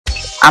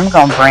I'm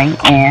gonna bring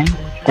in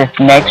this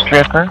next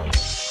dripper,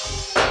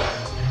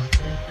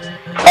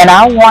 and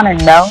I want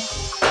to know: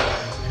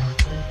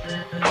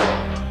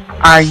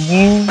 are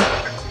you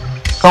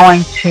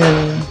going to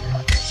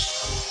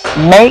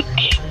make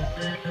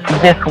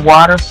this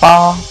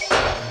waterfall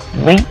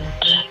leak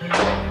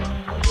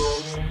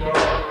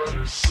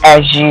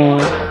as you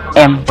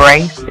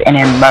embrace and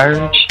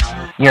emerge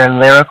your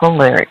lyrical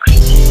lyrics?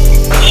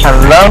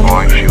 Hello,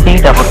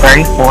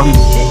 C34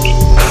 Music.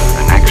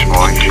 The next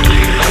voice you hear.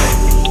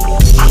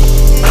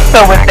 So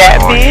with that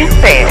being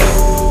said,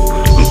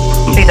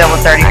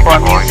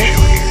 C34 Music,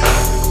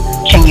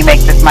 can you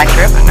make this mic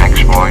drip? The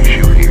next voice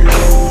you hear.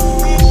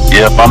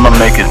 Yep, I'm gonna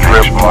make it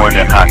drip more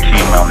than Hot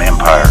Tea Mountain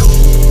Empire.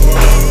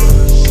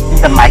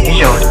 The mic is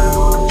yours.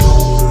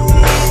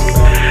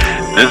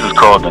 This is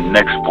called The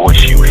Next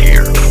Voice You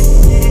Hear.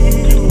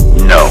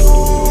 No,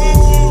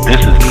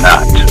 this is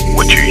not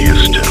what you're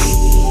used to.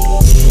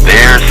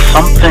 There's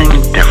something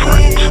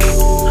different.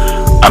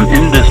 I'm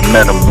in this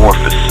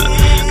metamorphosis.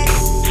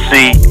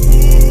 See,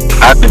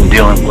 I've been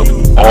dealing with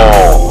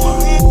all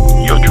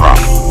your drama.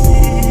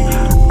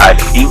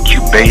 I've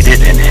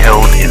incubated and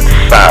held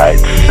inside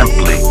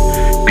simply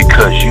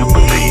because you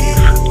believe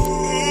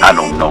I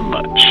don't know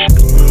much.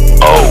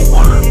 Oh,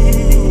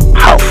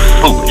 how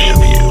foolish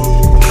of you.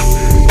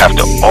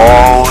 After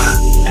all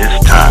this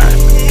time,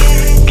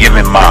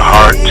 giving my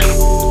heart,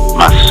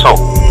 my soul,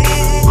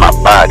 my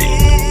body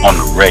on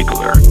the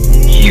regular,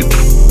 you,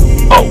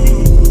 oh,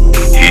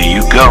 here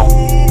you go,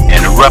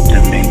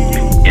 interrupting me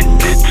in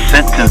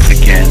mid-sentence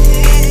again.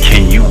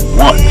 Can you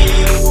once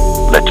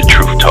let the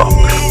truth talk?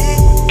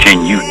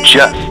 Can you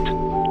just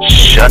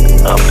shut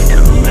up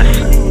and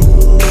listen?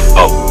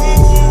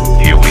 Oh,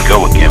 here we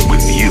go again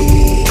with you,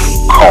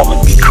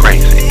 calling me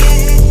crazy.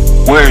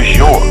 Where's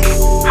your,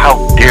 how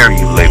dare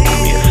you label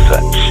me as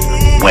such,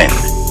 when,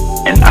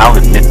 and I'll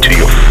admit to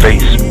your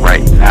face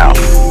right now,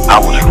 I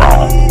was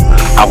wrong.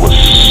 I was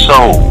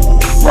so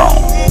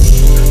wrong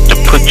to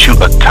put you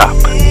atop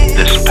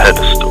this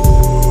pedestal.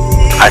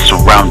 I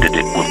surrounded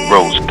it with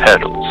rose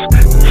petals,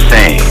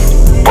 saying,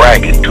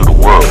 bragging to the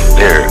world,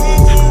 there's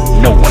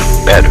no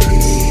one better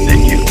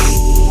than you.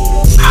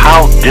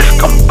 How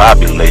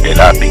discombobulated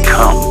I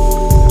become,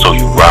 so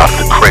you robbed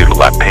the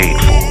cradle I paid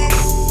for.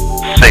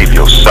 Save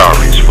your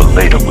sorries for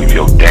later with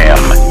your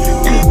damn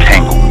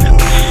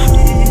entanglements.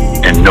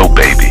 And no,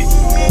 baby,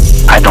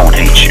 I don't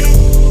hate you.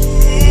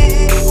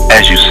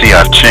 As you see,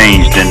 I've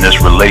changed in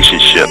this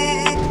relationship.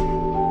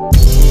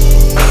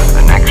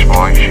 The next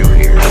voice you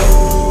hear.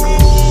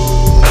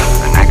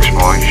 The next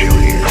voice you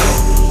hear.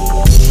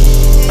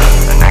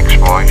 The next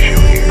voice you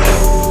hear.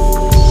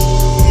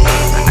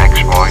 The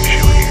next voice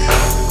you hear.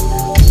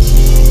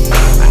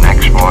 The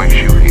next voice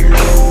you hear.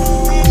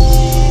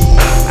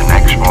 The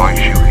next voice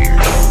you hear.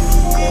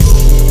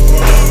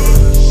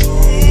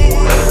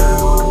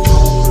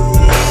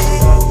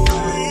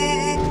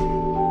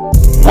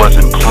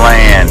 Wasn't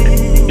planned,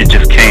 it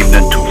just came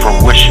into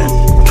fruition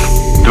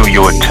through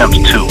your attempts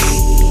to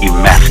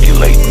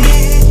emasculate me.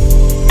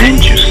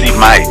 Didn't you see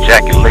my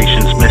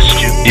ejaculations missed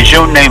you? Is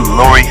your name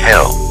Lori?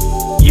 Hell,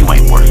 you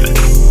ain't worth it.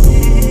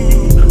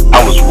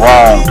 I was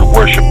wrong to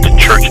worship the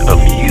church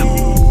of you.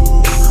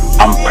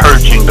 I'm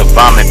purging the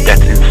vomit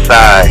that's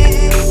inside,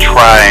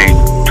 trying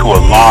to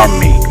alarm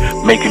me,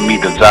 making me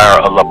desire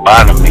a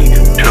lobotomy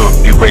to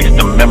erase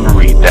the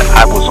memory that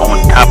I was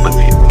on top of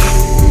you.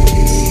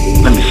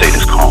 Let me say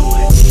this calmly.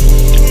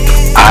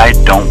 I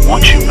don't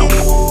want you no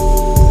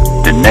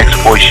more. The next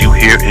voice you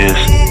hear is,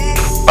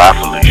 bye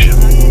Felicia,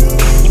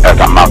 as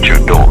I'm out your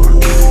door,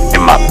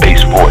 in my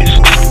bass voice,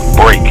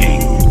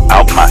 breaking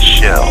out my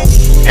shell,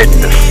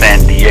 heading to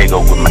San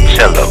Diego with my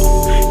cello,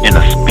 in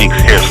a Sphinx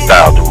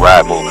hairstyle to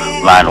rival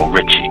Lionel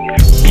Richie.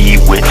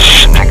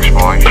 Bewitched, next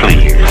voice,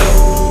 please.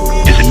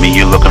 Is it me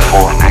you're looking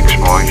for? The next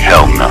voice.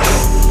 Hell no.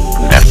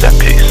 And that's that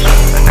piece.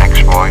 The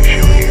next voice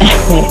you hear.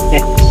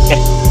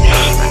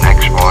 The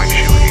next voice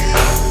you hear.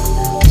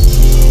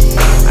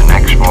 The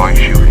next voice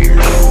you hear.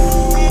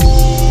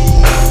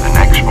 The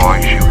next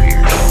voice you hear.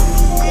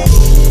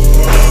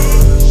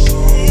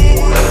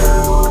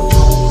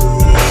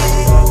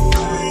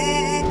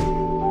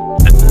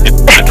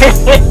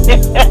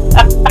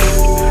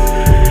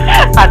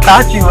 I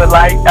thought you would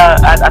like.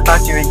 I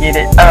thought you would get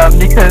it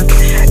because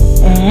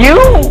you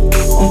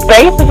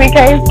basically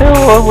came through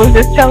and was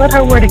just telling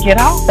her where to get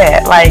off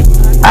at. Like,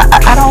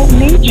 I don't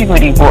need you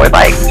anymore.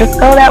 Like, just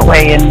go that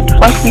way and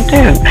fuck you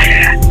too.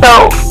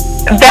 So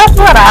that's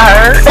what I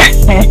heard.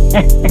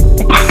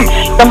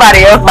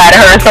 Somebody else might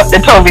have heard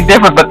something totally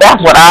different, but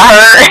that's what I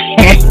heard.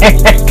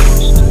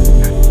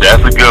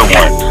 That's a good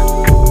one.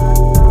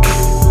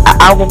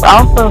 I was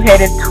also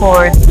headed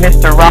towards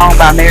Mr. Wrong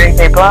by Mary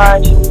J.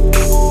 Blige.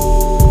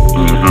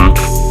 Mm-hmm.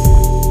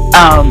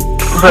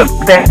 But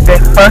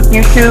that fuck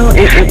you too.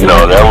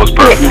 No, that was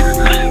perfect.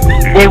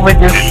 It was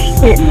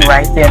just hitting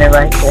right then and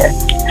right there.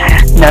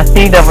 Now,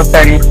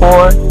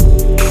 C34,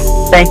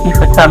 thank you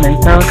for coming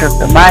through to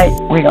the mic.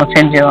 We're gonna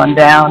send you on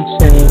down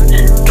to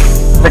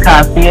the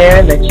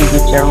concierge, let you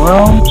get your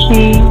room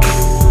key,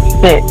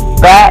 sit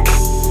back,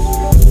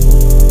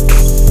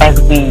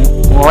 we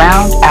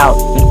round out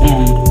the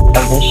end